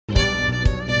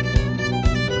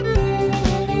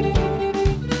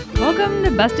Welcome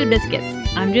to Busted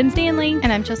Biscuits. I'm Jen Stanley.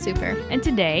 And I'm Jill Super. And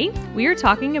today we are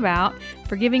talking about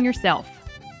forgiving yourself.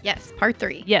 Yes, part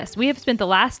 3. Yes, we have spent the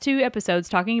last 2 episodes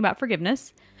talking about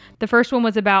forgiveness. The first one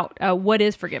was about what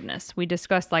is forgiveness. We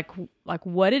discussed like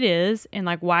what it is and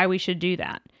like why we should do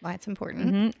that. Why it's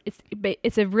important.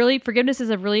 Mm-hmm. Forgiveness is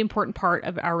a really important part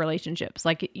of our relationships.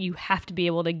 Like you have to be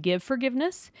able to give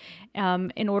forgiveness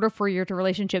in order for your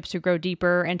relationships to grow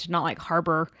deeper and to not like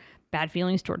harbor bad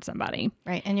feelings towards somebody.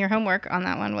 Right. And your homework on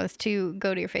that one was to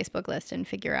go to your Facebook list and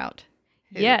figure out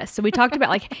who. Yes. So we talked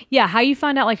about how you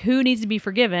find out like who needs to be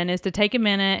forgiven is to take a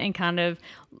minute and kind of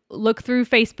look through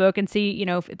Facebook and see,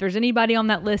 if there's anybody on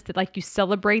that list that like you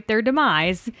celebrate their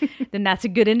demise, then that's a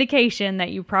good indication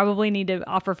that you probably need to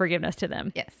offer forgiveness to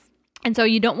them. Yes. And so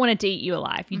you don't want it to eat you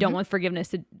alive. You don't want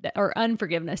forgiveness or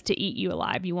unforgiveness to eat you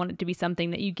alive. You want it to be something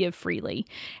that you give freely.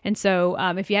 And so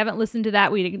if you haven't listened to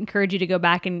that, we'd encourage you to go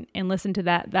back and listen to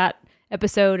that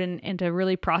episode and to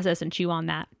really process and chew on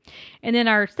that. And then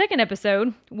our second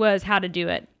episode was how to do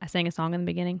it. I sang a song in the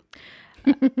beginning.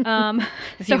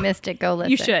 If you missed it, go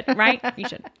listen. You should, right? You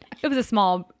should. It was a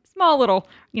small little,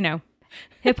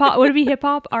 hip hop. Would it be hip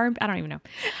hop? I don't even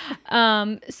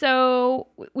know. So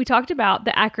we talked about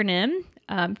the acronym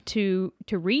to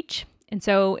reach. And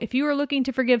so if you are looking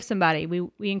to forgive somebody,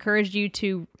 we encouraged you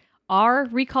to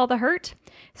recall the hurt.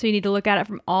 So you need to look at it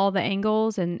from all the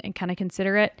angles and kind of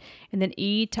consider it. And then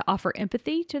E, to offer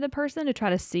empathy to the person, to try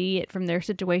to see it from their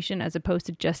situation as opposed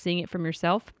to just seeing it from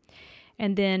yourself.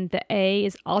 And then the A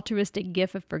is altruistic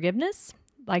gift of forgiveness.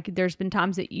 Like there's been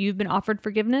times that you've been offered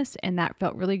forgiveness and that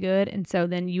felt really good. And so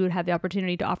then you would have the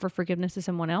opportunity to offer forgiveness to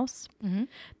someone else. Mm-hmm.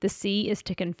 The C is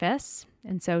to confess.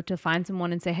 And so to find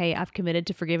someone and say, hey, I've committed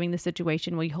to forgiving the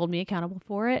situation. Will you hold me accountable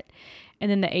for it?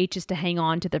 And then the H is to hang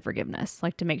on to the forgiveness,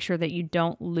 like to make sure that you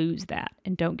don't lose that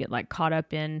and don't get like caught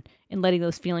up in letting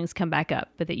those feelings come back up,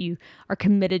 but that you are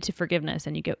committed to forgiveness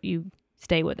and you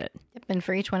stay with it. Yep. And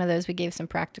for each one of those, we gave some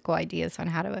practical ideas on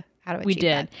how to achieve we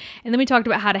did. that. And then we talked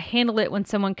about how to handle it when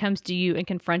someone comes to you and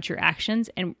confronts your actions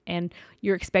and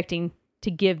you're expecting to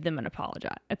give them an apology.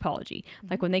 Mm-hmm.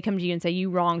 Like when they come to you and say,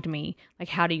 you wronged me, like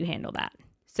how do you handle that?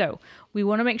 So we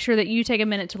want to make sure that you take a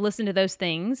minute to listen to those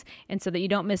things and so that you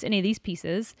don't miss any of these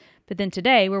pieces. But then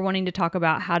today we're wanting to talk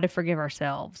about how to forgive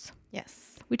ourselves.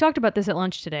 Yes. We talked about this at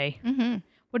lunch today. Mm-hmm.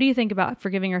 What do you think about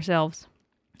forgiving ourselves?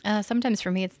 Sometimes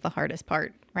for me, it's the hardest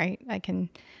part, right? I can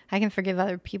forgive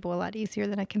other people a lot easier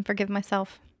than I can forgive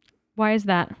myself. Why is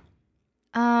that?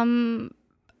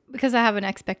 Because I have an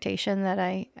expectation that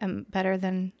I am better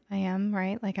than I am,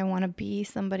 right? Like I want to be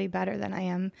somebody better than I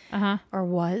am or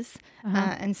was.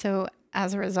 And so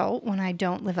as a result, when I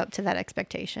don't live up to that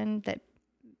expectation, that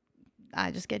I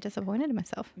just get disappointed in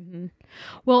myself. Mm-hmm.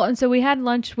 Well, and so we had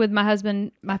lunch with my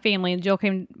husband, my family, and Jill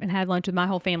came and had lunch with my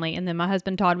whole family. And then my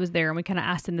husband, Todd, was there and we kind of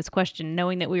asked him this question,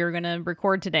 knowing that we were going to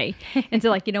record today. And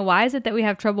so why is it that we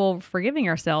have trouble forgiving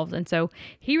ourselves? And so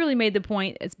he really made the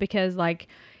point, it's because like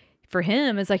for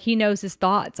him, it's like he knows his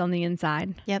thoughts on the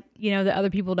inside. Yep. That other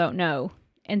people don't know.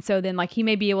 And so then like he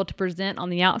may be able to present on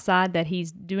the outside that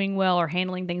he's doing well or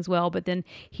handling things well, but then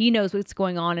he knows what's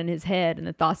going on in his head and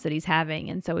the thoughts that he's having.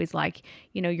 And so he's like,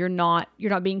 you're not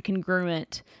being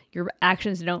congruent. Your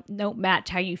actions don't match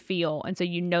how you feel. And so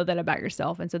you know that about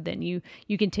yourself. And so then you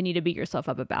continue to beat yourself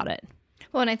up about it.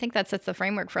 Well, and I think that sets the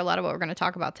framework for a lot of what we're going to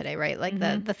talk about today, right? Like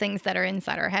the things that are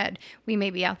inside our head. We may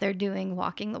be out there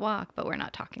walking the walk, but we're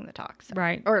not talking the talk. So.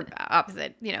 Right. Or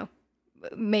opposite,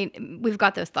 we've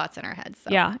got those thoughts in our heads. So.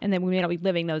 Yeah. And then we may not be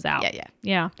living those out.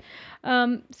 Yeah.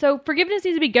 So forgiveness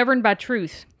needs to be governed by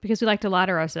truth because we like to lie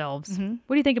to ourselves. Mm-hmm.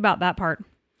 What do you think about that part?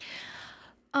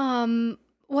 Well,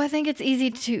 I think it's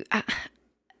easy to,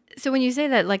 so when you say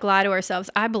that, like lie to ourselves,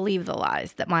 I believe the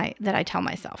lies that I tell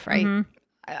myself, right? Mm-hmm.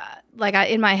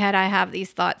 In my head, I have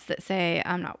these thoughts that say,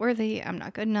 I'm not worthy. I'm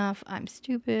not good enough. I'm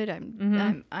stupid.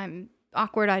 I'm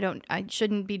awkward. I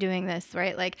shouldn't be doing this,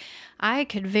 right? Like I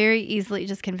could very easily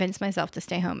just convince myself to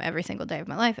stay home every single day of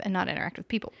my life and not interact with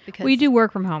people because we do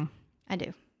work from home. I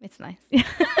do. It's nice.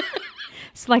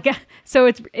 So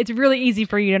it's really easy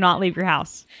for you to not leave your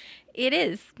house. It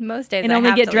is most days. And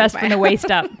only get dressed from the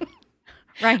waist up.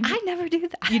 Right. I never do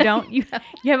that. You don't? You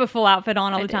have a full outfit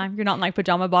on all the time? You're not in like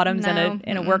pajama bottoms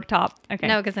and a work top? Okay.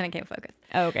 No, because then I can't focus.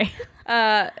 Oh, okay.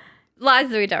 Lies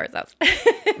that we tell ourselves.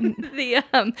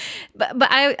 But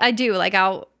I do, like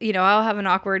I'll have an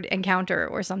awkward encounter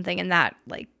or something, and that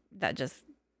just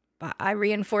I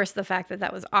reinforce the fact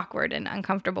that was awkward and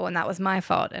uncomfortable and that was my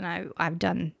fault and I've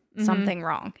done something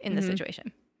wrong in the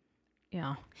situation.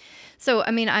 Yeah. So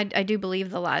I mean I do believe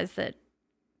the lies that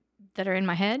are in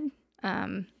my head.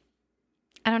 I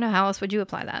don't know, how else would you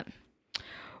apply that?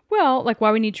 Well, like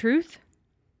why we need truth.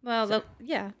 Well,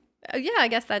 yeah. Yeah, I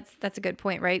guess that's a good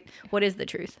point, right? What is the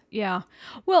truth? Yeah.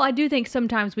 Well, I do think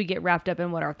sometimes we get wrapped up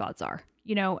in what our thoughts are,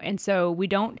 and so we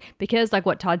don't, because like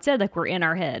what Todd said, like we're in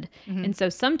our head. And so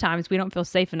sometimes we don't feel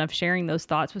safe enough sharing those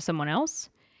thoughts with someone else.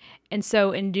 And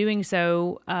so in doing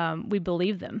so, we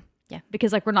believe them. Yeah.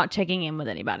 Because like we're not checking in with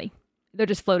anybody. They're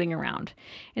just floating around.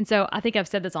 And so I think I've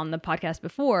said this on the podcast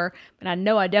before, but I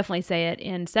know I definitely say it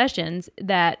in sessions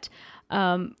that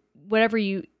whatever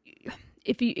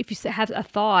if you have a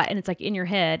thought and it's like in your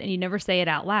head and you never say it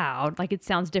out loud, like it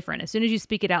sounds different. As soon as you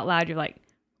speak it out loud, you're like,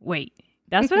 wait,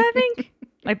 that's what I think?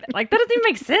 like that doesn't even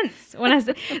make sense when I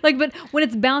say, like, but when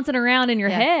it's bouncing around in your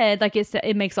head, like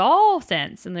it makes all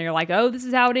sense. And then you're like, oh, this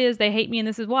is how it is. They hate me and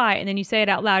this is why. And then you say it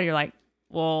out loud. You're like,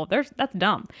 well, that's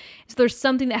dumb. So there's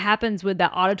something that happens with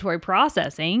that auditory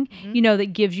processing,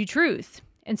 that gives you truth.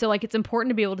 And so like, it's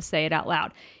important to be able to say it out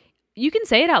loud. You can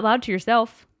say it out loud to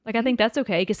yourself. Like, I think that's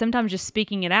okay, because sometimes just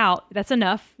speaking it out, that's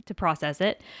enough to process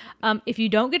it. If you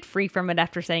don't get free from it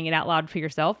after saying it out loud for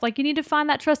yourself, like you need to find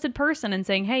that trusted person and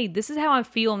saying, hey, this is how I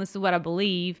feel and this is what I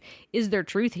believe. Is there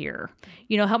truth here?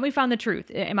 Help me find the truth.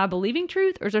 Am I believing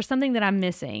truth, or is there something that I'm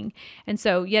missing? And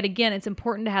so yet again, it's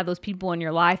important to have those people in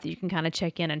your life that you can kind of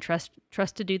check in and trust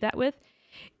to do that with.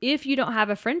 If you don't have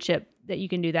a friendship that you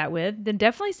can do that with, then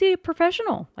definitely see a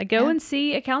professional. Like go and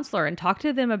see a counselor and talk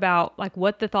to them about like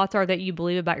what the thoughts are that you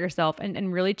believe about yourself,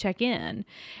 and really check in,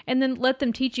 and then let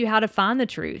them teach you how to find the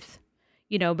truth.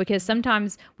 Because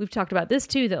sometimes we've talked about this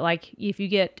too, that like if you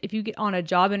get on a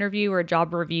job interview or a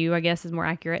job review, I guess is more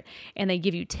accurate, and they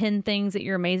give you 10 things that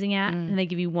you're amazing at, and they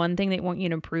give you one thing they want you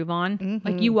to improve on,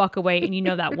 like you walk away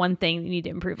and that one thing you need to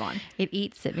improve on. It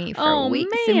eats at me for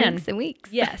weeks and weeks and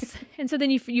weeks. Yes. And so then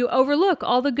you overlook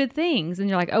all the good things, and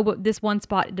you're like, oh, but this one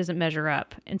spot doesn't measure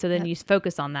up. And so then you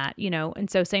focus on that, and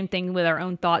so same thing with our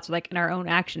own thoughts, like in our own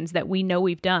actions that we know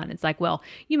we've done. It's like, well,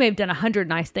 you may have done 100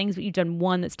 nice things, but you've done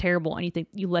one that's terrible, and you think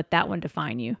you let that one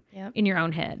define you in your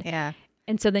own head. Yeah.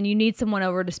 And so then you need someone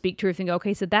over to speak truth and go,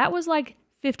 okay, so that was like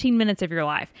 15 minutes of your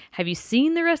life. Have you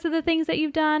seen the rest of the things that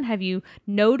you've done? Have you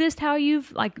noticed how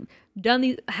you've like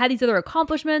had these other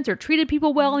accomplishments or treated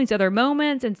people well in these other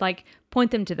moments? And it's like, point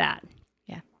them to that.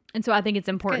 Yeah. And so I think it's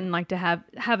important like to have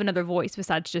another voice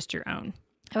besides just your own.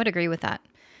 I would agree with that.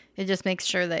 It just makes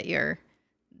sure that you're,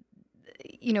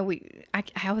 I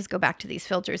always go back to these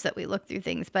filters that we look through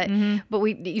things, but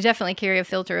you definitely carry a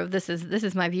filter of this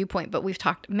is my viewpoint. But we've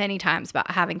talked many times about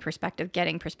having perspective,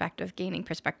 getting perspective, gaining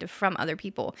perspective from other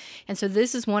people. And so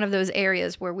this is one of those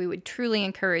areas where we would truly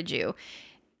encourage you,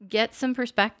 get some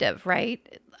perspective,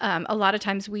 right? A lot of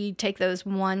times we take those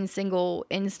one single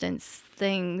instance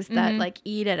things that like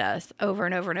eat at us over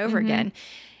and over and over again.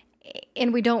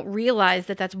 And we don't realize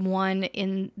that that's one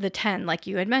in the 10, like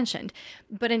you had mentioned.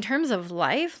 But in terms of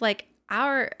life, like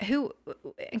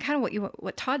and kind of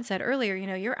what Todd said earlier,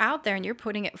 you're out there and you're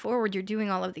putting it forward, you're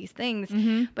doing all of these things.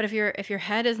 But if your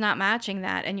head is not matching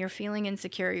that, and you're feeling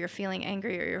insecure, you're feeling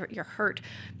angry, or you're hurt,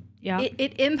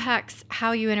 it impacts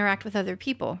how you interact with other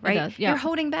people, right? It does, yeah. You're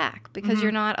holding back because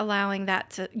you're not allowing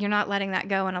you're not letting that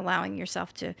go and allowing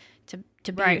yourself to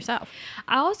be yourself.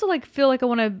 I also feel like I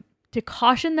want to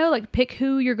caution though, like pick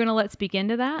who you're going to let speak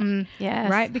into that. Yes.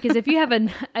 Right. Because if you have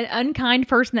an unkind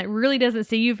person that really doesn't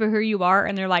see you for who you are,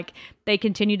 and they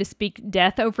continue to speak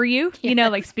death over you,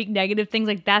 like speak negative things,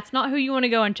 like that's not who you want to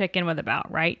go and check in with about,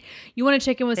 right? You want to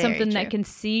check in with something that can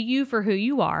see you for who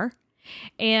you are.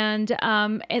 And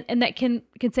that can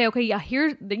say, okay,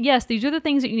 yes, these are the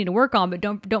things that you need to work on, but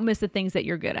don't miss the things that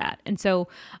you're good at. And so,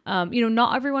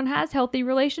 not everyone has healthy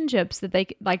relationships that they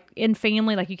like in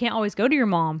family. Like you can't always go to your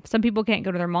mom. Some people can't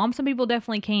go to their mom. Some people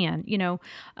definitely can,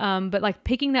 but like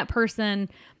picking that person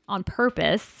on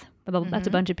purpose, that's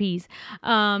a bunch of peas.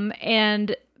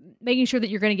 And making sure that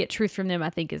you're going to get truth from them,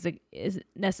 I think is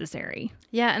necessary.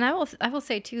 Yeah. And I will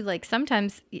say too, like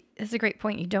sometimes it's a great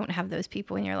point. You don't have those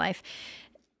people in your life.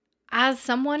 As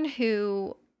someone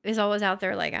who is always out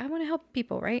there, like, I want to help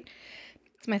people, right?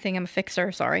 It's my thing. I'm a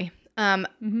fixer. Sorry.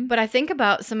 But I think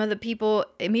about some of the people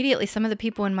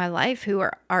in my life who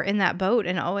are in that boat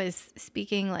and always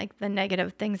speaking like the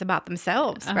negative things about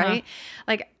themselves. Right.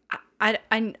 Like,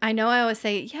 I know I always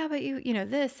say, yeah, but you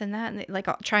this and that, and like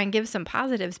I'll try and give some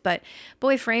positives, but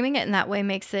boy, framing it in that way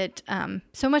makes it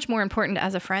so much more important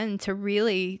as a friend to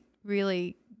really,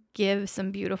 really give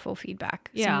some beautiful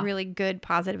feedback, Yeah. some really good,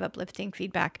 positive, uplifting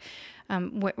feedback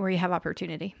where you have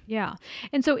opportunity. Yeah.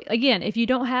 And so again, if you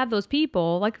don't have those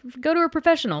people, like go to a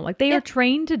professional, like they are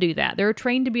trained to do that. They're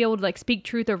trained to be able to like speak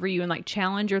truth over you and like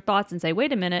challenge your thoughts and say,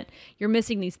 wait a minute, you're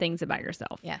missing these things about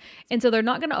yourself. Yeah. And so they're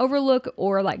not going to overlook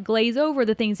or like glaze over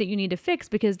the things that you need to fix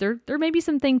because there may be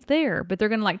some things there, but they're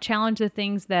going to like challenge the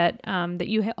things that, that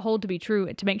you hold to be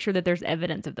true to make sure that there's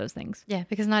evidence of those things. Yeah.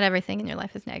 Because not everything in your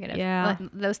life is negative. Yeah.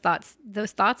 Those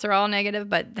thoughts are all negative,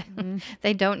 but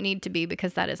they don't need to be,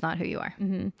 because that is not who you are.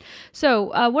 Mm-hmm. So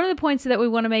one of the points that we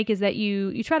want to make is that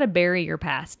you try to bury your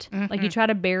past. Like you try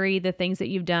to bury the things that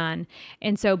you've done.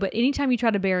 And so, but anytime you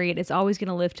try to bury it, it's always going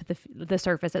to lift to the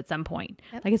surface at some point.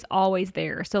 Yep. Like it's always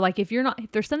there. So like if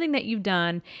there's something that you've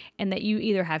done and that you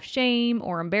either have shame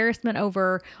or embarrassment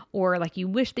over, or like you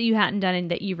wish that you hadn't done and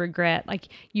that you regret, like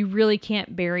you really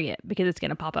can't bury it because it's going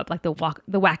to pop up like the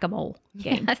whack-a-mole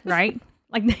game, right?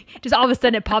 Like just all of a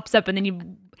sudden it pops up and then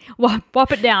you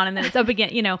whop it down and then it's up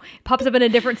again, pops up in a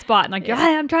different spot and like, hey,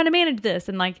 I'm trying to manage this.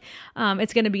 And like,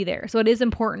 it's going to be there. So it is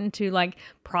important to like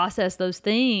process those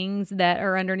things that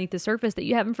are underneath the surface that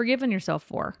you haven't forgiven yourself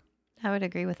for. I would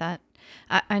agree with that.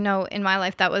 I know in my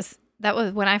life, that was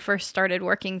when I first started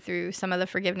working through some of the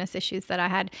forgiveness issues that I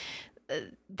had.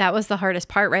 That was the hardest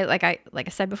part, right? Like I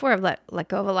said before, I've let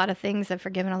go of a lot of things. I've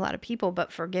forgiven a lot of people,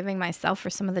 but forgiving myself for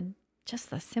some of the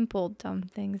simple, dumb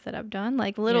things that I've done,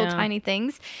 like little tiny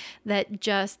things that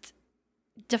just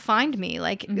defined me.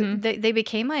 Like they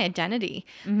became my identity.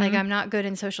 Like I'm not good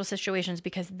in social situations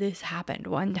because this happened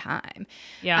one time.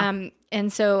 Yeah.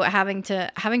 And so having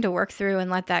to work through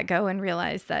and let that go and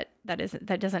realize that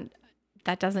doesn't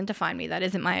define me. That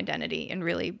isn't my identity, and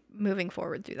really moving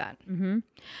forward through that.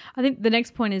 I think the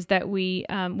next point is that we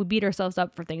beat ourselves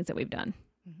up for things that we've done.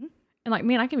 And like,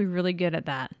 man, I can be really good at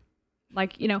that.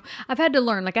 Like, I've had to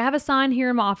learn, like I have a sign here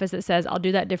in my office that says I'll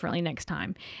do that differently next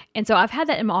time. And so I've had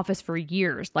that in my office for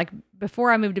years, like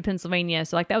before I moved to Pennsylvania.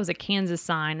 So like that was a Kansas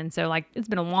sign. And so like, it's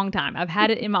been a long time. I've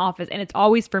had it in my office and it's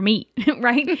always for me,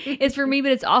 right? It's for me,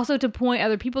 but it's also to point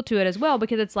other people to it as well,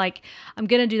 because it's like, I'm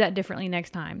going to do that differently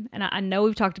next time. And I know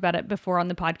we've talked about it before on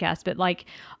the podcast, but like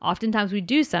oftentimes we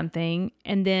do something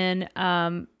and then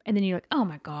you're like, oh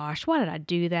my gosh, why did I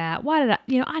do that? Why did I,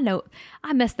 I know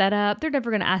I messed that up. They're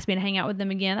never going to ask me to hang out with them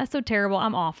again. That's so terrible.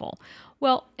 I'm awful.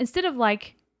 Well, instead of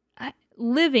like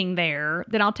living there,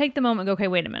 then I'll take the moment and go, okay,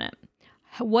 wait a minute.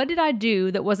 What did I do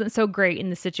that wasn't so great in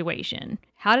the situation?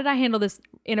 How did I handle this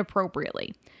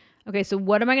inappropriately? Okay, so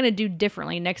what am I going to do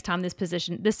differently next time this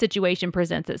situation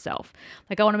presents itself?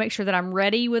 Like, I want to make sure that I'm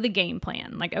ready with a game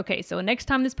plan. Like, okay, so next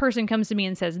time this person comes to me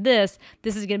and says this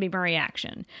is going to be my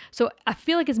reaction. So I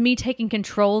feel like it's me taking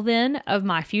control then of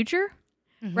my future,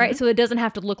 right? So it doesn't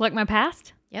have to look like my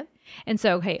past. Yep. And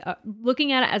so, okay,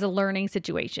 looking at it as a learning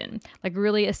situation, like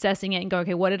really assessing it and go,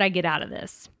 okay, what did I get out of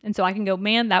this? And so I can go,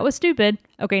 man, that was stupid.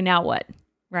 Okay, now what?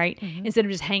 Right? Instead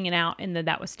of just hanging out in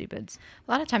that was stupids.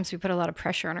 A lot of times we put a lot of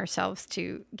pressure on ourselves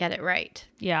to get it right.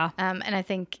 Yeah. And I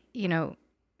think,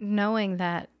 knowing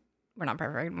that we're not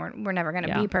perfect, we're never going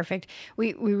to be perfect,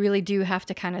 we really do have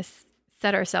to kind of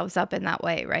set ourselves up in that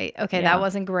way, right? Okay, that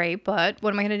wasn't great, but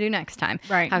what am I going to do next time?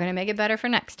 Right. How can I make it better for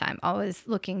next time? Always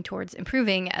looking towards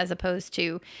improving, as opposed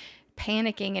to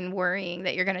panicking and worrying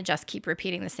that you're going to just keep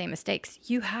repeating the same mistakes.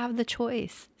 You have the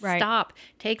choice. Right. Stop,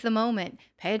 take the moment,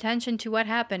 pay attention to what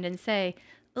happened and say,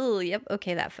 oh, yep,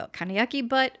 okay, that felt kind of yucky,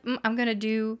 but I'm going to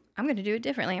do it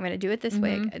differently. I'm going to do it this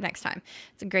way next time.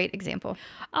 It's a great example.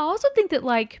 I also think that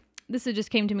like, this just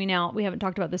came to me now. We haven't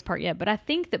talked about this part yet, but I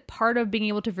think that part of being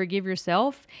able to forgive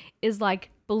yourself is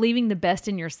like believing the best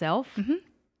in yourself,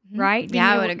 right?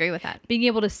 I would agree with that. Being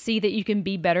able to see that you can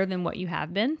be better than what you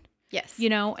have been. Yes.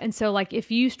 And so like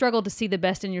if you struggle to see the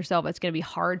best in yourself, it's going to be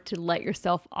hard to let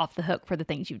yourself off the hook for the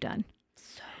things you've done.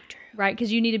 So true. Right?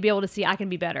 Because you need to be able to see, I can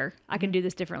be better. I can do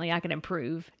this differently. I can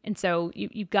improve. And so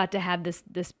you've got to have this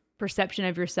perception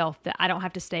of yourself that I don't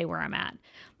have to stay where I'm at.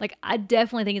 Like I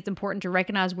definitely think it's important to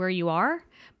recognize where you are,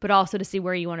 but also to see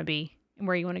where you want to be and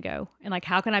where you want to go. And like,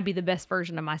 how can I be the best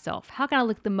version of myself? How can I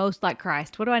look the most like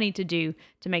Christ? What do I need to do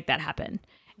to make that happen?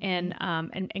 And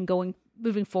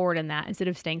moving forward in that instead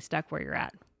of staying stuck where you're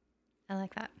at. I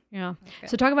like that. Yeah.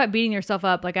 So talk about beating yourself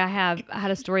up. Like I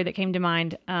had a story that came to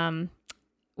mind.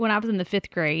 When I was in the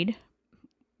 5th grade,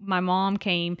 my mom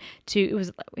came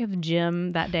we have a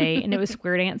gym that day and it was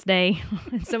square dance day.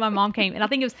 And so my mom came, and I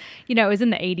think it was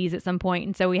in the 80s at some point.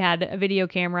 And so we had a video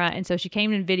camera. And so she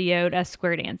came and videoed us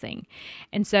square dancing.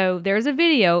 And so there's a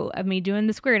video of me doing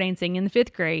the square dancing in the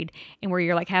 5th grade, and where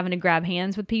you're like having to grab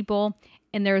hands with people.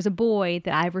 And there was a boy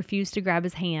that I refused to grab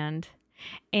his hand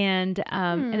and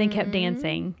then kept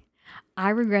dancing. I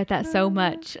regret that so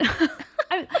much.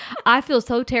 I feel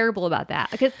so terrible about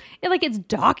that. Like it's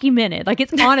documented, like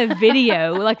it's on a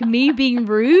video, like me being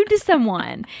rude to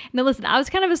someone. Now listen, I was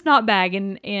kind of a snot bag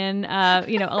in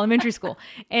elementary school.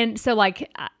 And so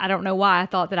like, I don't know why I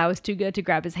thought that I was too good to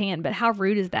grab his hand, but how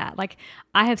rude is that? Like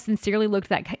I have sincerely looked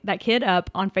that kid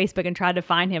up on Facebook and tried to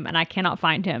find him, and I cannot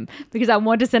find him because I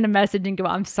want to send a message and go,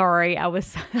 I'm sorry, I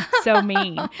was so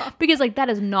mean. Because like, that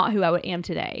is not who I am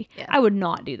today. Yeah. I would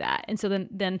not do that. And so then,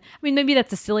 I mean, maybe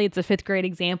it's a 5th grade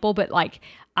example, but like,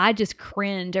 I just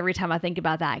cringe every time I think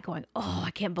about that, going, oh,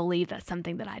 I can't believe that's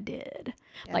something that I did.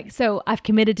 Yeah. Like, so I've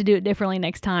committed to do it differently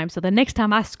next time. So the next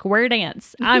time I square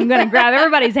dance, I'm going to grab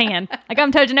everybody's hand. Like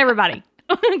I'm touching everybody.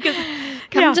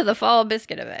 Come to the fall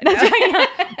biscuit event. That's right,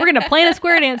 yeah. We're going to plan a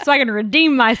square dance so I can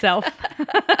redeem myself.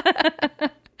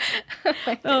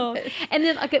 And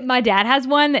then like my dad has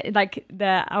one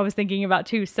that I was thinking about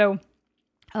too. So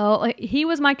he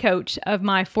was my coach of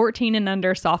my 14 and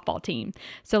under softball team.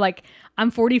 So like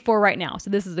I'm 44 right now. So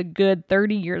this is a good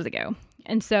 30 years ago.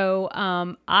 And so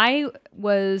I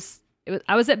was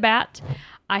at bat.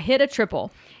 I hit a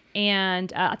triple.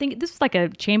 And I think this was like a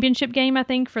championship game, I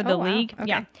think, for the league. Wow. Okay.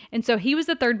 Yeah. And so he was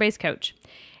the third base coach.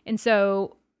 And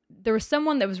so there was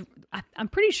someone that was, I'm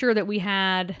pretty sure that we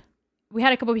had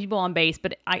a couple of people on base,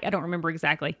 but I don't remember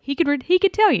exactly. He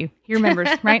could tell you. He remembers,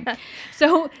 right?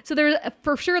 So there was,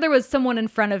 for sure there was someone in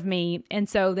front of me. And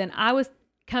so then I was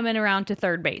coming around to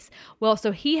third base. Well,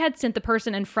 so he had sent the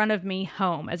person in front of me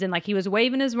home, as in like he was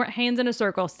waving his hands in a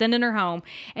circle, sending her home,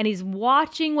 and he's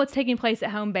watching what's taking place at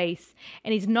home base,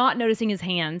 and he's not noticing his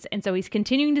hands, and so he's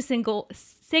continuing to signal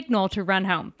to run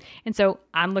home. And so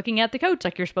I'm looking at the coach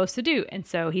like you're supposed to do, and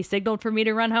so he signaled for me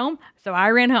to run home, so I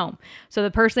ran home. So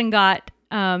the person got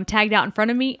tagged out in front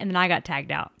of me, and then I got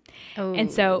tagged out. Oh. And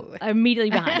so immediately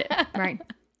behind it, right?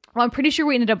 Well, I'm pretty sure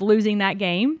we ended up losing that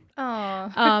game.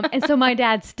 And so my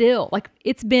dad still, like,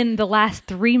 it's been the last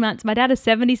 3 months. My dad is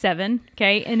 77,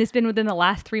 okay? And it's been within the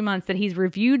last 3 months that he's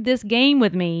reviewed this game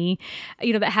with me,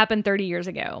 that happened 30 years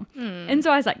ago. And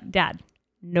so I was like, Dad,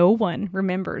 no one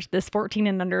remembers this 14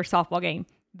 and under softball game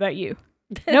but you.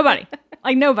 Nobody.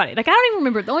 Like, nobody. Like, I don't even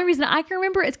remember. The only reason I can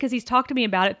remember is because he's talked to me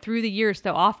about it through the years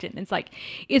so often. It's like,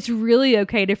 it's really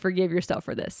okay to forgive yourself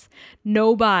for this.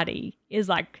 Nobody is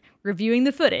like reviewing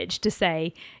the footage to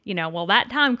say, well, that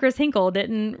time Chris Hinkle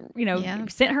didn't,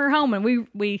 sent her home and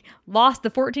we lost the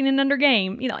 14 and under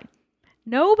game, like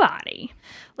nobody.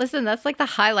 Listen, that's like the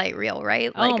highlight reel,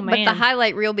 right? Like, oh, man. But the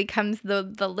highlight reel becomes the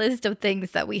list of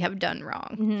things that we have done wrong.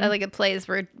 Mm-hmm. That like it plays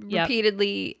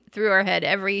repeatedly through our head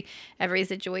every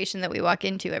situation that we walk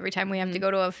into, every time we have to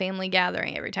go to a family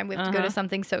gathering, every time we have to go to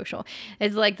something social.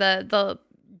 It's like the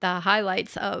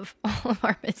highlights of all of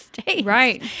our mistakes.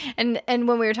 Right. And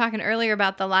when we were talking earlier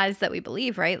about the lies that we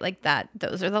believe, right? Like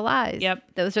those are the lies. Yep.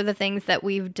 Those are the things that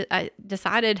we've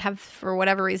decided have, for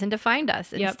whatever reason, defined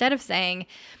us. Yep. Instead of saying,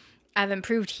 I've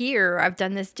improved here, or I've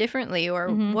done this differently, or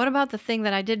what about the thing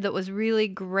that I did that was really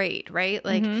great, right?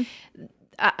 Like,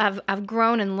 I've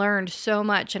grown and learned so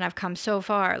much, and I've come so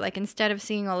far. Like, instead of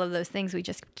seeing all of those things, we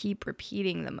just keep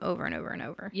repeating them over and over and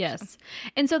over. Yes. So.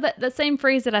 And so that same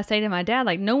phrase that I say to my dad,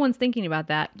 like, no one's thinking about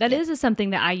that. That is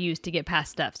something that I use to get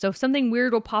past stuff. So if something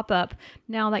weird will pop up,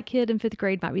 now that kid in 5th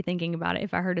grade might be thinking about it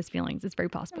if I hurt his feelings. It's very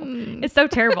possible. It's so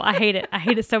terrible. I hate it. I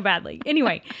hate it so badly.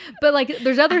 Anyway, but like,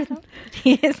 there's other...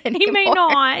 He may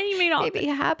not. He may not. Be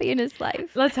happy in his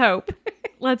life. Let's hope.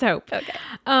 Okay.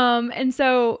 And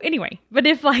so anyway,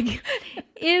 but if I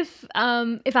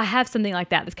have something like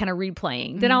that that's kind of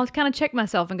replaying, then I'll kind of check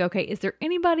myself and go, okay, is there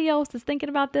anybody else that's thinking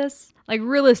about this? Like,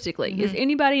 realistically, is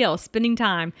anybody else spending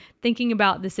time thinking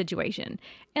about this situation?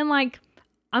 And like,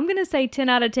 I'm going to say 10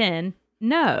 out of 10,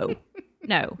 no,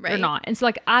 right. They're not. And so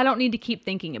like, I don't need to keep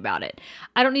thinking about it.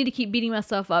 I don't need to keep beating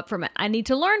myself up from it. I need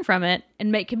to learn from it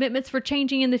and make commitments for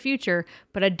changing in the future,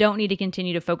 but I don't need to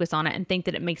continue to focus on it and think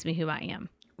that it makes me who I am.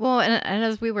 Well, and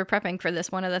as we were prepping for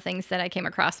this, one of the things that I came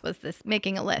across was this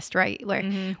making a list, right?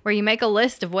 Where you make a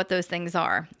list of what those things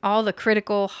are. All the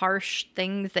critical, harsh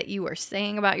things that you are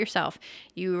saying about yourself,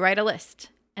 you write a list.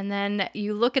 And then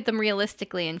you look at them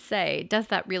realistically and say, does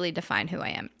that really define who I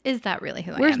am? Is that really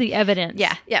who I am? Where's the evidence?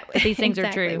 Yeah. That these things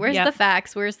are true. Where's the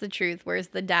facts? Where's the truth? Where's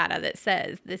the data that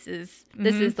says this is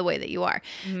the way that you are?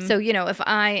 So, if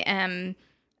I am...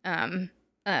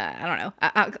 I don't know.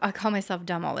 I call myself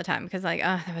dumb all the time because like,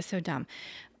 oh, that was so dumb.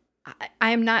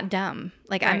 I am not dumb.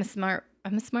 Like, right. I'm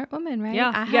a smart woman, right?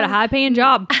 Yeah. You got a high paying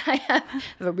job. I have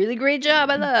a really great job.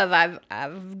 I love.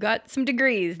 I've got some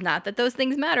degrees. Not that those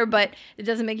things matter, but it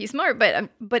doesn't make you smart.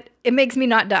 But it makes me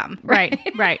not dumb. Right.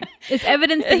 Right. It's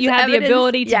evidence that you have the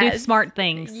ability to do smart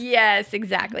things. Yes,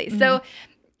 exactly. So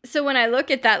So when I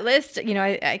look at that list,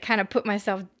 I kind of put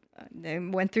myself, I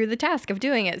went through the task of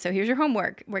doing it. So here's your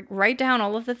homework. Write down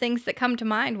all of the things that come to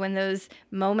mind when those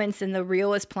moments in the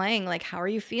reel is playing. Like, how are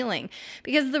you feeling?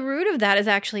 Because the root of that is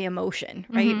actually emotion,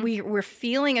 right? We're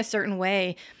feeling a certain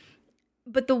way,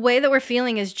 but the way that we're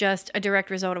feeling is just a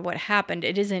direct result of what happened.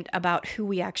 It isn't about who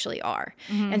we actually are.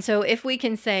 And so if we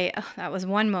can say, oh, that was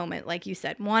one moment, like you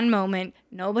said, one moment,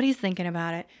 nobody's thinking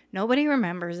about it, nobody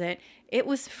remembers it. It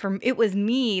was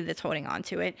me that's holding on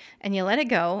to it, and you let it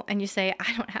go and you say,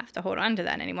 I don't have to hold on to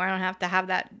that anymore. I don't have to have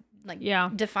that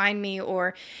define me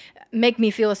or make me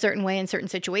feel a certain way in certain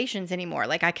situations anymore.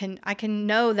 Like I can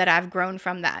know that I've grown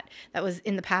from that. That was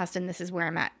in the past and this is where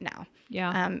I'm at now.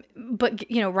 Yeah. But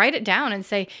write it down and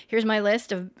say, here's my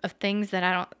list of things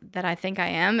that I think I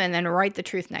am, and then write the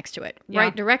truth next to it. Yeah.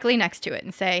 Write directly next to it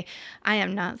and say, I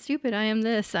am not stupid. I am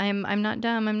this. I'm not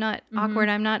dumb. I'm not awkward.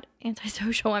 I'm not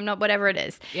antisocial. I'm not whatever it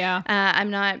is. Yeah. I'm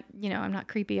not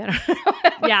creepy. I don't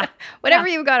know. Yeah. Whatever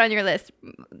you've got on your list,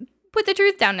 put the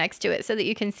truth down next to it so that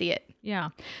you can see it. Yeah.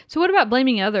 So what about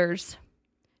blaming others?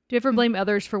 Do you ever blame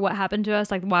others for what happened to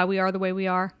us? Like why we are the way we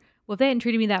are? Well, if they hadn't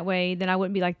treated me that way, then I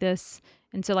wouldn't be like this.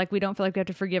 And so like we don't feel like we have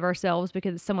to forgive ourselves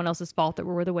because it's someone else's fault that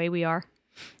we're the way we are.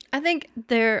 I think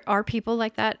there are people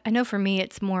like that. I know for me,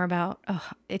 it's more about,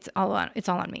 it's all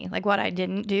on me. Like what I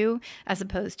didn't do as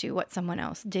opposed to what someone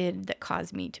else did that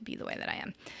caused me to be the way that I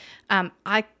am.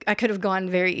 I could have gone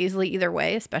very easily either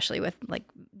way, especially with like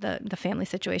the family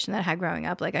situation that I had growing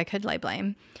up. Like I could lay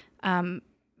blame.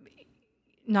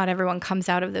 Not everyone comes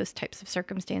out of those types of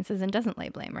circumstances and doesn't lay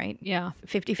blame, right? Yeah.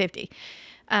 50-50.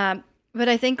 But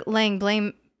I think laying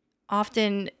blame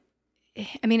often,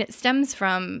 it stems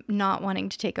from not wanting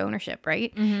to take ownership,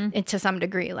 right? And to some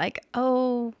degree, like,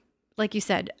 oh, like you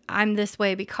said, I'm this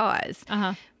way because.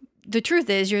 The truth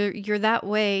is you're that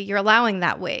way, you're allowing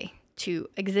that way to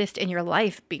exist in your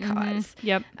life because.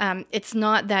 Yep. It's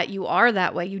not that you are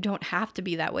that way. You don't have to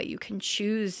be that way. You can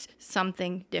choose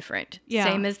something different. Yeah.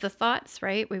 Same as the thoughts,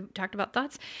 right? We talked about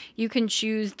thoughts. You can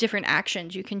choose different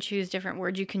actions. You can choose different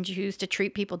words. You can choose to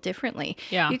treat people differently.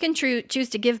 Yeah. You can choose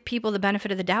to give people the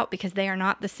benefit of the doubt because they are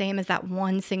not the same as that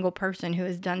one single person who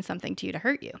has done something to you to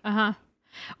hurt you.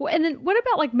 Well, and then what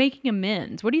about like making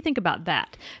amends? What do you think about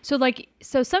that? So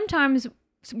sometimes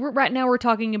right now we're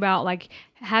talking about like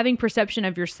having perception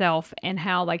of yourself and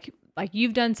how like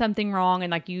you've done something wrong and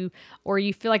like you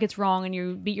feel like it's wrong and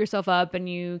you beat yourself up and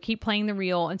you keep playing the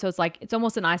reel. And so it's like, it's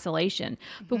almost an isolation.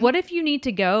 But what if you need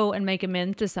to go and make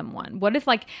amends to someone? What if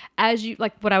like, as you,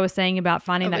 like what I was saying about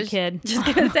finding that kid just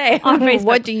going to say on Facebook,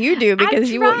 what do you do? Because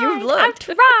you've looked. I've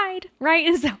tried. Right.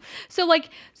 And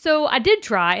so I did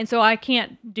try. And so I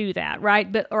can't do that.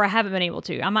 Right. Or I haven't been able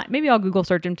to. Maybe I'll Google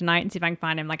search him tonight and see if I can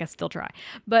find him. Like I still try.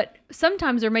 But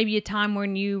sometimes there may be a time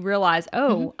when you realize,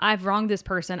 I've wronged this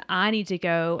person. I need to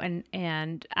go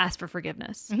and ask for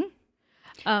forgiveness.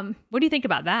 What do you think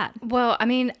about that? Well,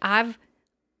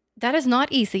 that is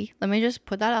not easy. Let me just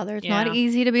put that out there. It's not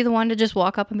easy to be the one to just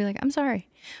walk up and be like, I'm sorry.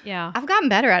 Yeah. I've gotten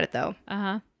better at it though.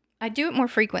 I do it more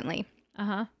frequently.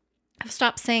 I've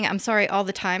stopped saying I'm sorry all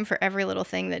the time for every little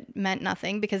thing that meant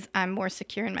nothing because I'm more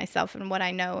secure in myself and what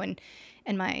I know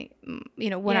and my,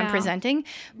 what I'm presenting.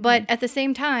 But at the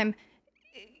same time,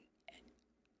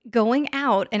 going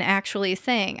out and actually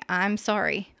saying, I'm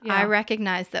sorry. Yeah. I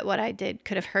recognize that what I did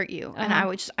could have hurt you. And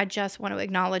I just want to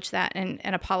acknowledge that and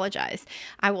apologize.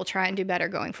 I will try and do better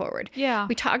going forward. Yeah.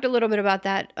 We talked a little bit about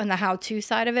that on the how-to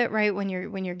side of it, right? When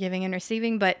you're giving and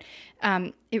receiving, but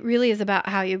it really is about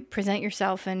how you present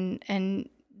yourself and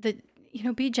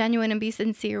be genuine and be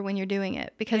sincere when you're doing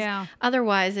it, because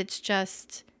otherwise it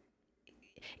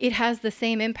has the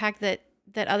same impact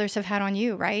that others have had on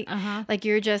you, right? Like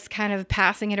you're just kind of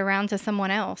passing it around to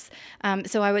someone else.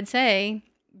 So I would say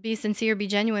be sincere, be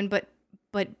genuine, but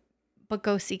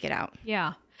go seek it out.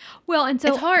 Yeah. Well, and so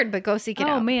it's hard, but go seek it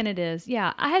out. Oh man, it is.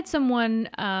 Yeah. I had someone,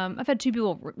 I've had two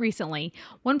people recently.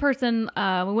 One person,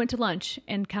 we went to lunch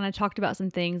and kind of talked about some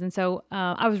things. And so,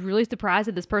 I was really surprised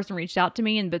that this person reached out to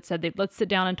me but said, let's sit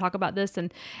down and talk about this.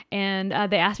 And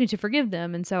they asked me to forgive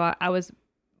them. And so I was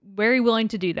very willing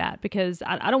to do that because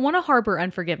I don't want to harbor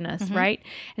unforgiveness. Right.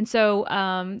 And so,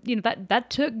 that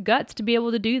took guts to be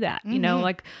able to do that.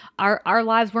 Like our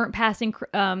lives weren't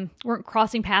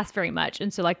crossing paths very much.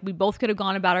 And so like we both could have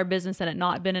gone about our business and it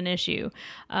not been an issue.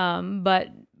 But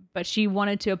she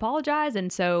wanted to apologize.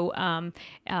 And so,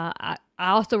 I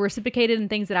also reciprocated in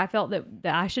things that I felt that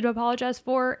I should apologize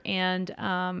for. And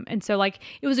so like,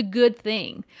 it was a good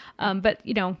thing. But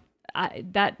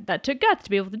that took guts to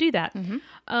be able to do that.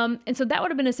 And so that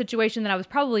would have been a situation that I was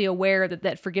probably aware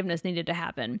that forgiveness needed to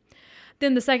happen.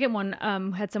 Then the second one,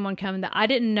 had someone come that I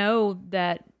didn't know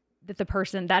that that the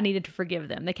person that I needed to forgive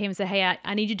them. They came and said, hey,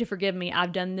 I need you to forgive me.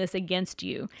 I've done this against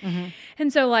you.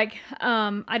 And so like,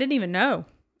 I didn't even know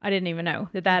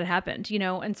that had happened,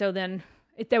 And so then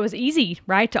that was easy,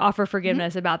 right, to offer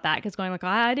forgiveness about that, because going like,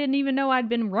 I didn't even know I'd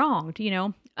been wronged,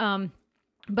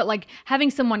 but like having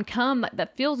someone come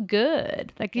that feels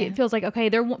good, like it feels like, okay,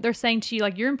 they're saying to you,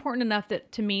 like, you're important enough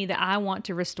to me that I want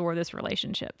to restore this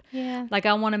relationship. Yeah. Like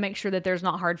I want to make sure that there's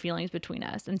not hard feelings between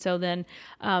us. And so then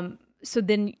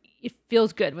it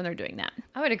feels good when they're doing that.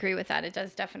 I would agree with that. It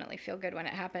does definitely feel good when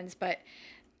it happens. But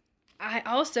I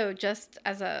also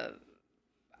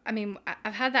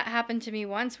I've had that happen to me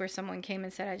once where someone came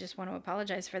and said, I just want to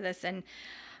apologize for this. And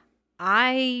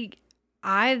I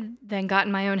then got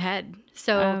in my own head.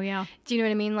 So, do you know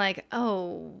what I mean? Like,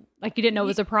 like you didn't know it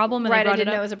was a problem, and right? I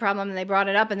didn't know it was a problem, and they brought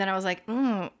it up, and then I was like,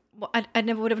 well, I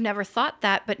would have never thought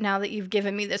that, but now that you've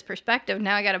given me this perspective,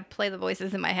 now I got to play the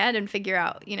voices in my head and figure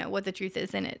out, what the truth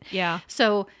is in it. Yeah.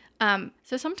 So,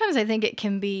 so sometimes I think it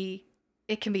can be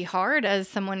hard as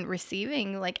someone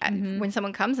receiving, like when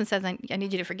someone comes and says, I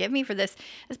need you to forgive me for this,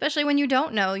 especially when you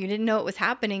didn't know it was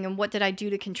happening. And what did I do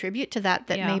to contribute to that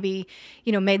maybe,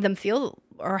 made them feel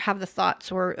or have the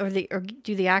thoughts or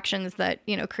do the actions that,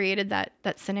 created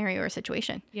that scenario or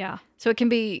situation. Yeah. So it can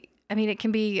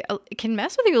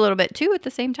mess with you a little bit too at the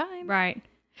same time. Right.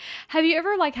 Have you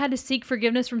ever like had to seek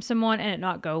forgiveness from someone and it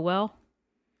not go well?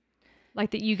 Like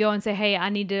that you go and say, hey, I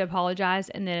need to apologize,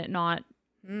 and then it not,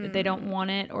 that they don't want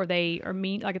it, or they are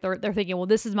mean, like they're thinking, well,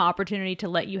 this is my opportunity to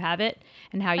let you have it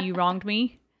and how you wronged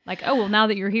me. Like, oh, well, now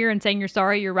that you're here and saying you're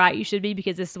sorry, you're right, you should be,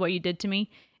 because this is what you did to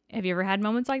me. Have you ever had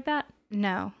moments like that?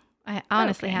 No, I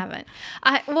honestly haven't.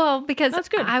 Because that's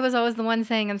good. I was always the one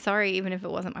saying I'm sorry, even if it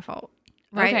wasn't my fault.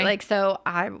 Right. Okay. Like, so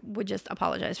I would just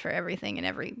apologize for everything and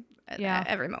every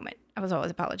moment. I was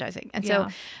always apologizing. And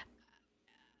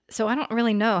so I don't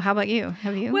really know. How about you?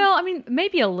 Have you? Well, I mean,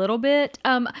 maybe a little bit.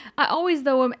 I always,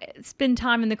 though, spend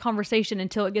time in the conversation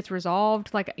until it gets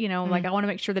resolved. Like, like I want to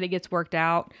make sure that it gets worked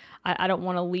out. I don't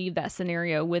want to leave that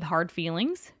scenario with hard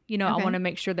feelings. I want to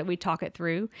make sure that we talk it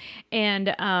through.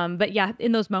 And, but yeah,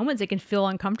 in those moments, it can feel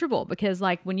uncomfortable, because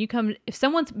like when you if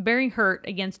someone's bearing hurt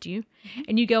against you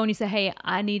and you go and you say, hey,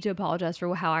 I need to apologize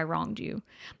for how I wronged you.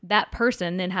 That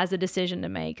person then has a decision to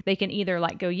make. They can either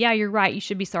like go, yeah, you're right, you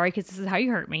should be sorry because this is how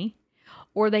you hurt me.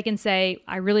 Or they can say,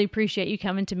 I really appreciate you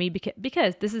coming to me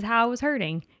because this is how I was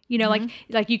hurting.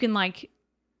 Like you can like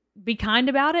be kind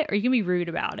about it, or you can be rude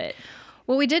about it.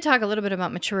 Well, we did talk a little bit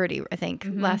about maturity, I think,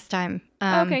 last time.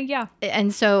 Okay, yeah.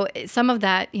 And so some of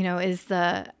that, is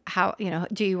how,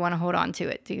 do you want to hold on to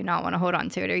it? Do you not want to hold on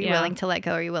to it? Are you willing to let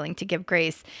go? Are you willing to give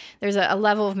grace? There's a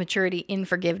level of maturity in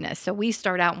forgiveness. So we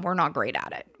start out and we're not great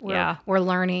at it. We're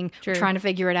learning, we're trying to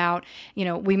figure it out.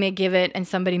 We may give it, and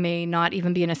somebody may not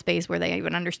even be in a space where they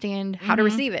even understand how to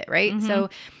receive it, right?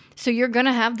 So you're going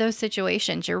to have those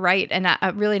situations. You're right. And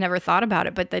I really never thought about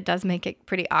it, but that does make it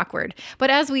pretty awkward.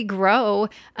 But as we grow,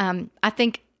 I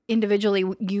think individually,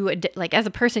 like as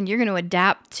a person, you're going to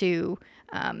adapt to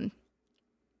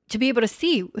be able to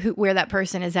see where that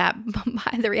person is at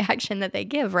by the reaction that they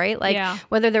give, right? Like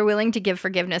whether they're willing to give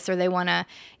forgiveness, or they want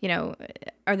to,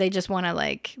 or they just want to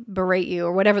like berate you,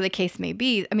 or whatever the case may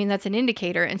be. I mean, that's an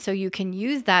indicator. And so you can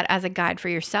use that as a guide for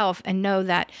yourself and know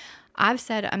that I've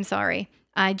said, I'm sorry.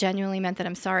 I genuinely meant that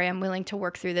I'm sorry. I'm willing to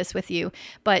work through this with you.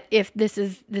 But if this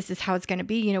is how it's going to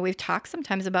be, we've talked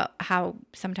sometimes about how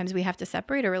sometimes we have to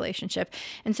separate a relationship.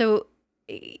 And so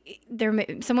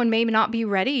someone may not be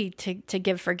ready to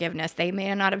give forgiveness. They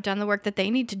may not have done the work that they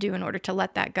need to do in order to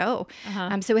let that go.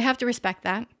 So we have to respect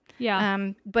that.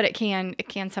 Yeah. But it can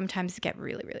sometimes get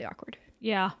really, really awkward.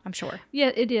 Yeah, I'm sure.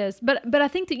 Yeah, it is. But I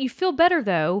think that you feel better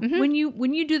though when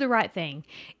you do the right thing,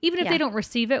 even if they don't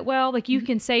receive it well. Like you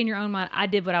can say in your own mind, "I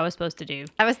did what I was supposed to do."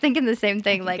 I was thinking the same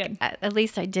thing. Like at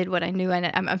least I did what I knew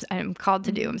and I'm called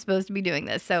to do. I'm supposed to be doing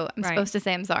this, so I'm supposed to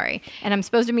say I'm sorry, and I'm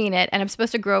supposed to mean it, and I'm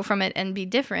supposed to grow from it and be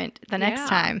different the next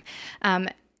time.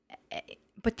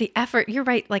 But the effort, you're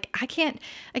right. Like I can't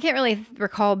really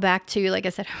recall back to, like I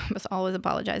said, I was always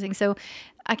apologizing. So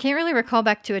I can't really recall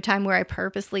back to a time where I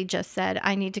purposely just said,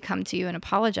 I need to come to you and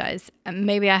apologize. And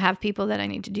maybe I have people that I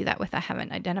need to do that with. I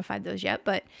haven't identified those yet,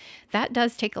 but that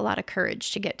does take a lot of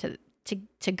courage to get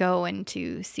to go and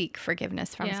to seek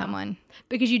forgiveness from someone.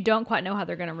 Because you don't quite know how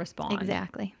they're going to respond.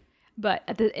 Exactly. But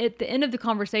at the end of the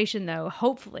conversation, though,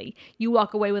 hopefully you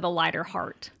walk away with a lighter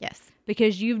heart. Yes.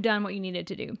 Because you've done what you needed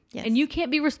to do. Yes. And you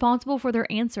can't be responsible for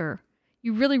their answer.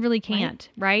 You really, really can't,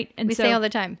 right? And We say all the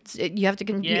time, you have to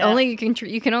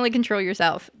you can only control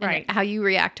yourself, right? How you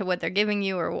react to what they're giving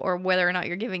you, or whether or not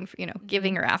you're giving,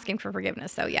 giving or asking for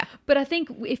forgiveness. So yeah. But I think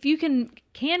if you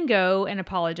can go and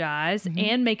apologize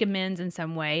and make amends in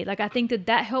some way, like I think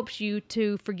that helps you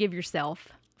to forgive yourself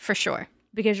For sure.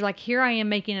 because you're like, here I am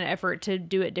making an effort to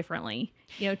do it differently,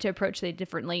 to approach it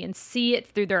differently and see it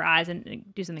through their eyes and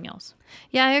do something else.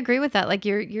 Yeah, I agree with that. Like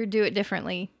you're do it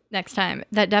differently next time.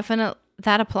 That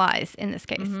applies in this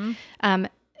case.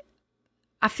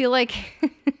 I feel like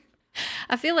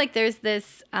there's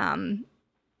this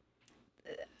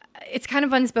it's kind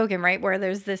of unspoken, right? Where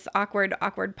there's this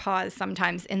awkward pause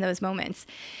sometimes in those moments.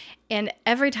 And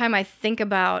every time I think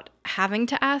about having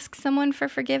to ask someone for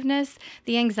forgiveness,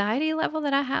 the anxiety level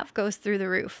that I have goes through the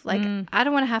roof. Like, I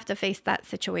don't want to have to face that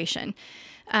situation.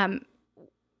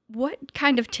 What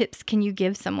kind of tips can you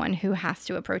give someone who has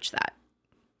to approach that?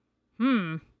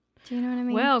 Do you know what I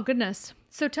mean? Well, goodness.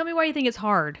 So tell me why you think it's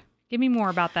hard. Give me more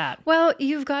about that. Well,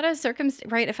 you've got a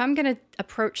right? If I'm going to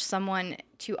approach someone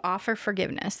to offer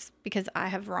forgiveness because I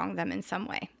have wronged them in some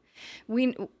way,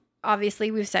 we've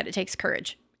said it takes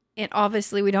courage. And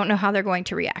obviously, we don't know how they're going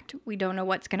to react. We don't know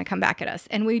what's going to come back at us.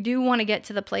 And we do want to get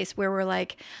to the place where we're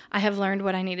like, I have learned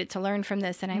what I needed to learn from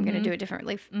this, and I'm going to do it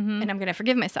differently, and I'm going to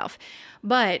forgive myself.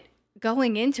 But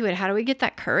going into it, how do we get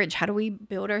that courage? How do we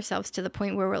build ourselves to the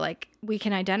point where we're like, we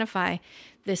can identify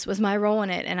this was my role in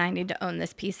it, and I need to own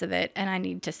this piece of it, and I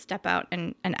need to step out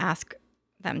and ask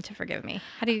them to forgive me?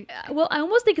 How do you? Well, I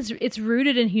almost think it's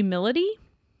rooted in humility.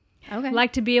 Okay.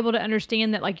 Like to be able to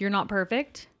understand that like you're not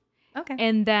perfect. Okay.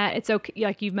 And that it's okay,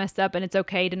 like you've messed up, and it's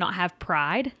okay to not have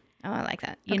pride. Oh, I like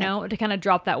that. You know, to kind of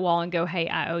drop that wall and go, hey,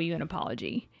 I owe you an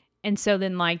apology. And so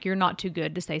then like you're not too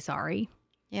good to say sorry.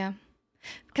 Yeah.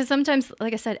 Because sometimes,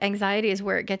 like I said, anxiety is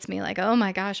where it gets me like, oh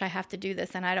my gosh, I have to do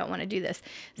this and I don't want to do this.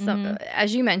 So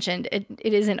as you mentioned,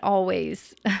 it isn't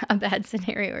always a bad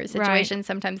scenario or situation. Right.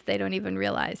 Sometimes they don't even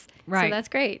realize. Right. So that's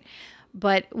great.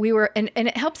 But we were, and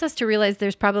it helps us to realize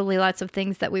there's probably lots of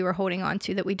things that we were holding on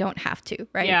to that we don't have to,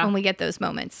 right? Yeah. When we get those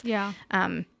moments. Yeah.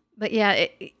 But yeah,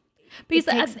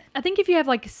 because I think if you have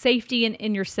like safety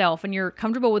in yourself and you're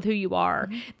comfortable with who you are,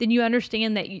 then you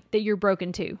understand that you're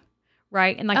broken too.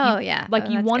 Right. And like,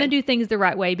 you want to do things the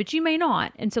right way, but you may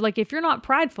not. And so like, if you're not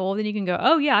prideful, then you can go,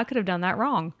 oh yeah, I could have done that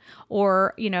wrong.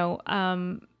 Or,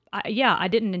 I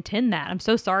didn't intend that. I'm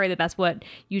so sorry that that's what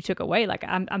you took away. Like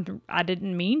I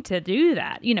didn't mean to do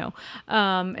that,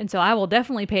 and so I will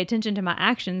definitely pay attention to my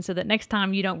actions so that next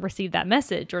time you don't receive that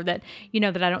message, or that,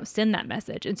 that I don't send that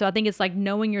message. And so I think it's like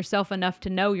knowing yourself enough to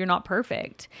know you're not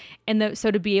perfect. And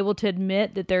so to be able to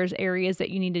admit that there's areas that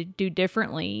you need to do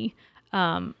differently.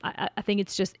 I think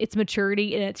it's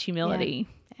maturity and it's humility.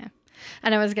 Yeah.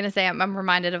 And I was going to say, I'm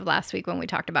reminded of last week when we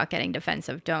talked about getting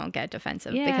defensive. Don't get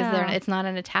defensive because it's not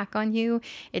an attack on you.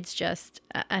 It's just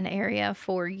an area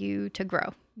for you to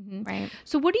grow. Mm-hmm. Right.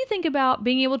 So what do you think about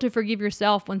being able to forgive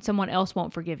yourself when someone else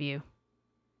won't forgive you?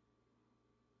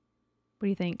 What do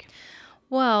you think?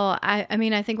 Well, I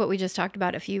mean, I think what we just talked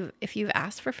about, if you've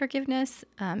asked for forgiveness,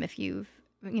 if you've,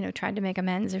 tried to make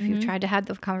amends, if you've tried to have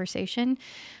the conversation,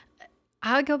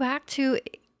 I would go back to,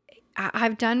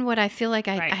 I've done what I feel like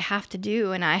I have to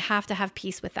do, and I have to have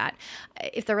peace with that.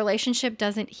 If the relationship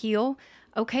doesn't heal,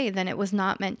 okay, then it was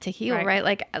not meant to heal, right?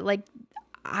 Like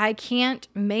I can't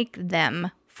make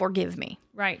them forgive me.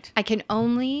 Right. I can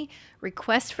only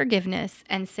request forgiveness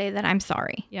and say that I'm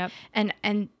sorry. Yep.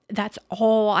 And that's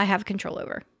all I have control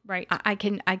over. Right. I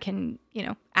can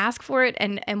ask for it,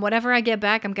 and whatever I get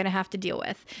back, I'm going to have to deal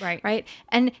with. Right. Right.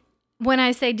 And when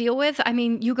I say deal with, I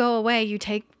mean, you go away, you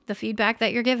take the feedback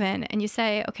that you're given, and you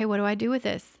say, okay, what do I do with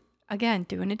this? Again,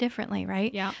 doing it differently,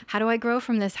 right? Yeah. How do I grow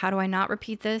from this? How do I not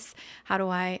repeat this? How do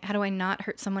I not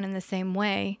hurt someone in the same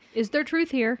way? Is there truth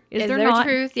here? Is there not?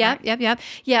 Truth? Yep, right. Yep.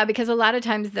 Yeah, because a lot of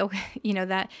times they'll,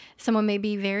 that someone may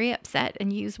be very upset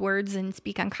and use words and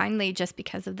speak unkindly just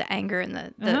because of the anger and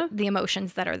the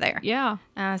emotions that are there. Yeah.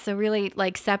 So really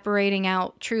like separating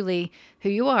out truly who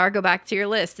you are. Go back to your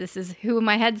list. This is who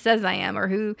my head says I am, or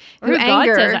who anger. God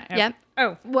says I am. Yep.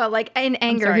 Oh, well, like in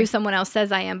anger, who someone else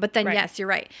says I am. But then, yes, you're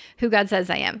right. Who God says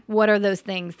I am. What are those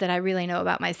things that I really know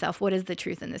about myself? What is the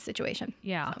truth in this situation?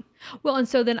 Yeah. So. Well, and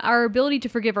so then our ability to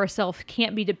forgive ourselves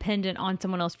can't be dependent on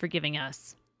someone else forgiving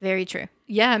us. Very true.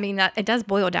 Yeah. I mean, it does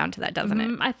boil down to that, doesn't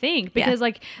it? I think, because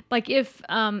like if,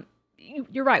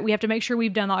 you're right. We have to make sure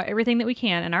we've done everything that we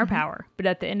can in our power. But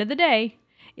at the end of the day,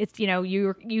 it's,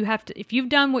 you have to, if you've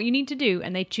done what you need to do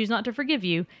and they choose not to forgive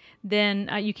you, then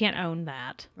you can't own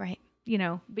that. Right.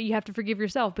 But you have to forgive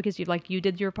yourself because you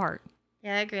did your part.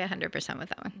 Yeah, I agree 100% with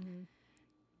that one.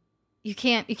 you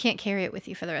can't carry it with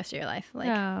you for the rest of your life. Like,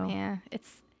 No. yeah,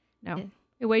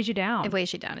 It weighs you down. it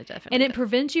weighs you down. It definitely And it does.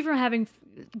 prevents you from having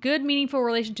good, meaningful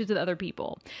relationships with other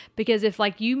people. Because if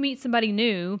like you meet somebody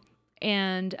new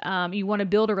and you want to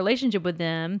build a relationship with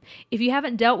them, if you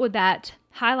haven't dealt with that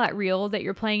highlight reel that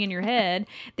you're playing in your head,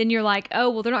 then you're like, oh,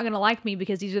 well, they're not going to like me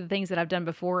because these are the things that I've done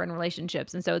before in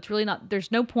relationships. And so it's really not,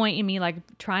 there's no point in me like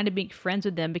trying to be friends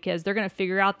with them because they're going to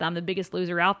figure out that I'm the biggest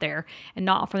loser out there and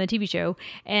not from the TV show.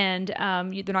 And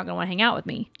they're not going to want to hang out with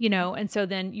me, you know? And so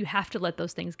then you have to let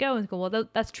those things go and go, well,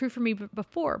 that's true for me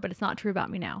before, but it's not true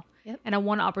about me now. Yep. And I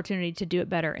want an opportunity to do it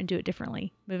better and do it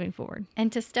differently moving forward.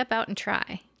 And to step out and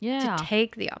try. Yeah. To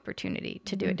take the opportunity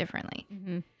to do it differently.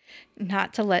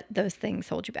 Not to let those things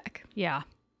hold you back. Yeah.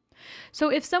 So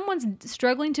if someone's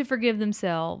struggling to forgive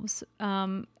themselves,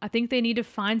 I think they need to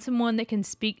find someone that can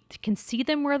see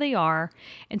them where they are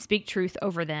and speak truth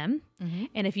over them.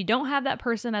 And if you don't have that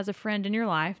person as a friend in your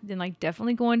life, then like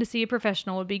definitely going to see a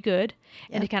professional would be good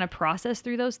and to kind of process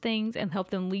through those things and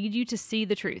help them lead you to see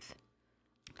the truth.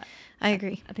 I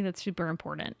agree. I think that's super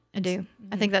important. I do.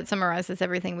 I think that summarizes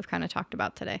everything we've kind of talked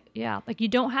about today. Yeah. Like you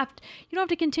don't have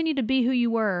to continue to be who you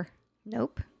were.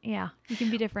 Nope. Yeah. You can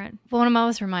be different. Well, I'm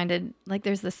always reminded, like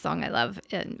there's this song I love,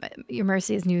 and Your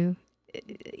Mercy is New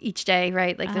each day,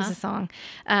 right? Like there's a song.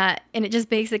 And it just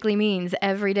basically means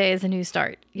every day is a new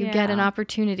start. You get an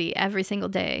opportunity every single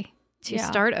day to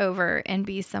start over and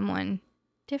be someone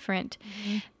different.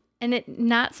 And it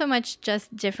not so much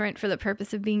just different for the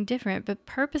purpose of being different, but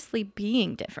purposely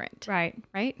being different. Right.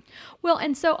 Right? Well,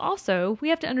 and so also we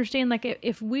have to understand, like,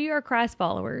 if we are Christ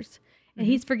followers and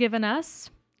he's forgiven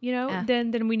us, you know,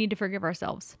 then we need to forgive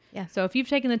ourselves. Yeah. So if you've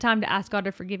taken the time to ask God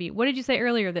to forgive you, what did you say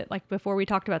earlier that like before we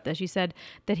talked about this, you said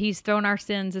that he's thrown our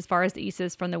sins as far as the east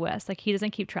is from the west. Like he doesn't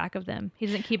keep track of them. He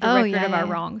doesn't keep a record of our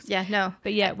wrongs. Yeah, no.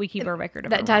 But yet we keep a record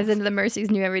of our that ties wrongs. into the mercies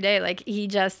new every day. Like he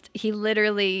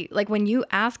literally, like when you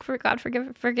ask for God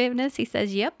forgiveness, he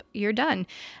says, yep, you're done.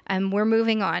 And we're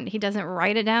moving on. He doesn't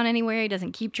write it down anywhere. He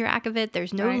doesn't keep track of it.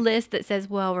 There's no list that says,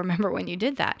 well, remember when you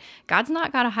did that. God's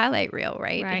not got a highlight reel,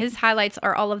 right? His highlights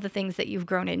are all of the things that you've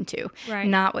grown into,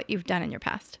 not what you've done in your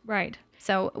past. Right.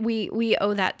 So we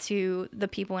owe that to the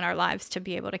people in our lives to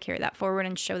be able to carry that forward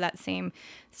and show that same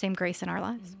grace in our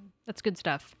lives. That's good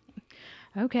stuff.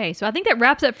 Okay, so I think that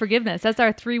wraps up forgiveness. That's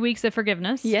our 3 weeks of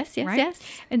forgiveness. Yes.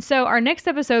 And so our next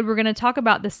episode, we're going to talk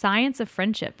about the science of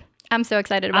friendship. I'm so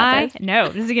excited about this. No,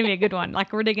 this is going to be a good one.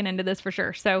 Like we're digging into this for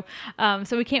sure. So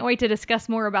we can't wait to discuss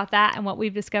more about that and what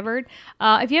we've discovered.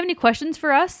 If you have any questions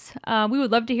for us, we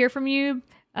would love to hear from you.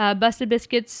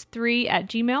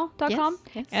 bustedbiscuits3@gmail.com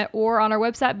or on our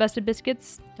website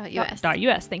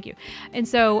bustedbiscuits.us. Thank you. And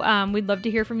so we'd love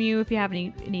to hear from you if you have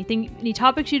any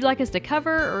topics you'd like us to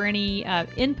cover or any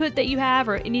input that you have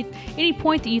or any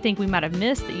point that you think we might have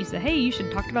missed that you say, hey, you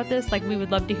should talk about this. Like we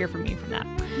would love to hear from you from that.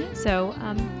 So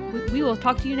we will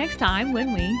talk to you next time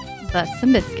when we Bust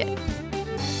some biscuits.